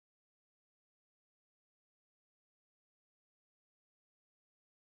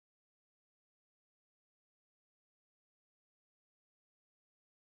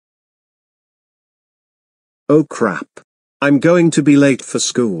Oh crap. I'm going to be late for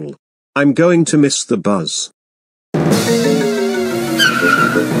school. I'm going to miss the bus.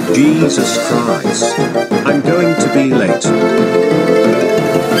 Jesus Christ. I'm going to be late.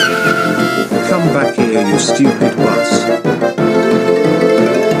 Come back here, you stupid bus.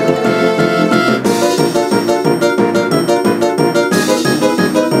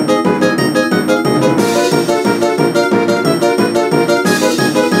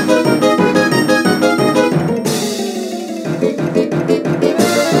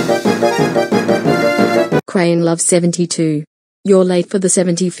 Crayonlove72. You're late for the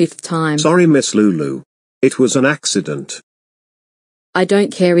 75th time. Sorry, Miss Lulu. It was an accident. I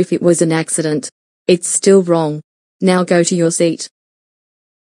don't care if it was an accident. It's still wrong. Now go to your seat.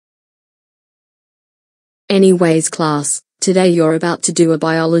 Anyways, class, today you're about to do a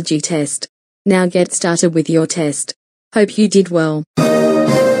biology test. Now get started with your test. Hope you did well.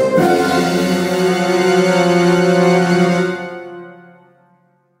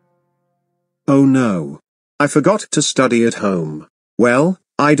 Oh no. I forgot to study at home. Well,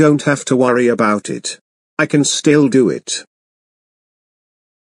 I don't have to worry about it. I can still do it.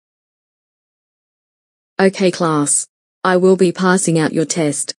 Okay, class. I will be passing out your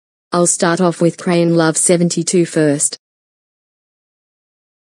test. I'll start off with Crayonlove72 first.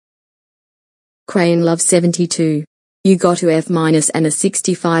 Crayonlove72. You got a F- and a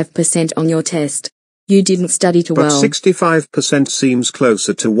 65% on your test. You didn't study too well. But 65% seems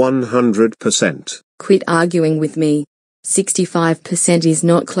closer to 100%. Quit arguing with me. 65% is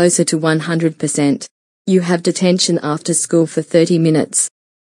not closer to 100%. You have detention after school for 30 minutes.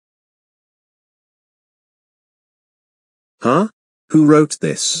 Huh? Who wrote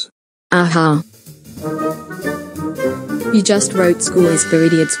this? Aha. You just wrote "School is for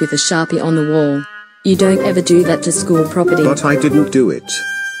idiots" with a Sharpie on the wall. You don't ever do that to school property. But I didn't do it.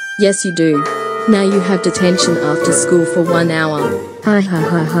 Yes, you do. Now you have detention after school for 1 hour.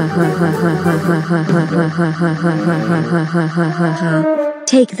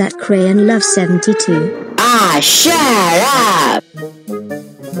 Take that, Crayonlove72. Ah, shut up!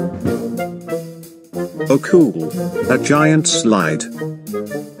 Oh cool. A giant slide.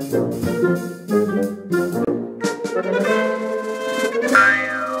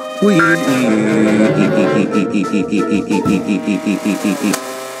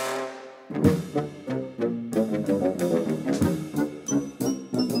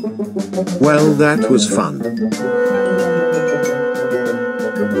 Well, that was fun.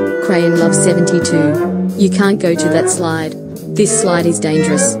 Crayonlove72. You can't go to that slide. This slide is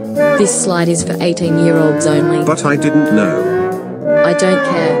dangerous. This slide is for 18-year-olds only. But I didn't know. I don't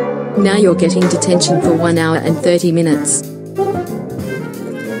care. Now you're getting detention for 1 hour and 30 minutes.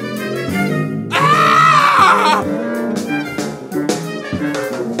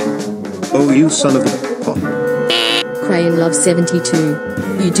 Oh, you son of a pop. Crayonlove72.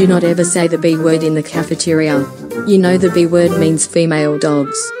 You do not ever say the B word in the cafeteria. You know the B word means female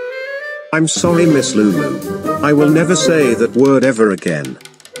dogs. I'm sorry, Miss Lulu. I will never say that word ever again.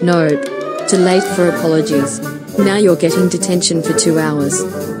 Nope. Too late for apologies. Now you're getting detention for 2 hours.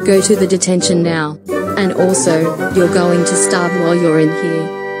 Go to the detention now. And also, you're going to starve while you're in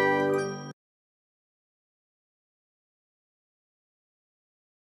here.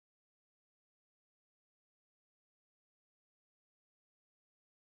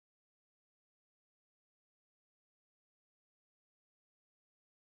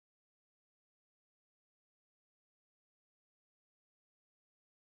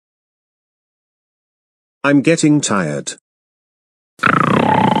 I'm getting tired.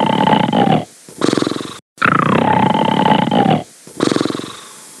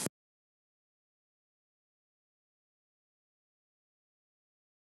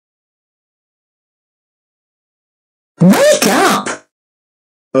 Wake up!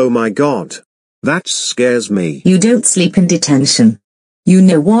 Oh my god. That scares me. You don't sleep in detention. You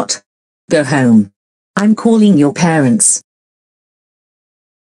know what? Go home. I'm calling your parents.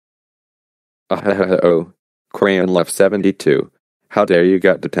 Oh, Crayonlove72. How dare you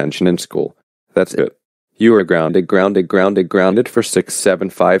get detention in school? That's it. You are grounded for 6, 7,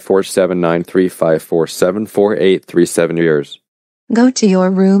 5, 4, 7, 9, 3, 5, 4, 7, 4, 8, 3, 7 years. Go to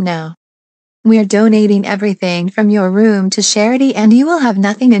your room now. We're donating everything from your room to charity and you will have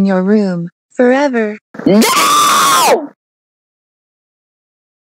nothing in your room forever. No!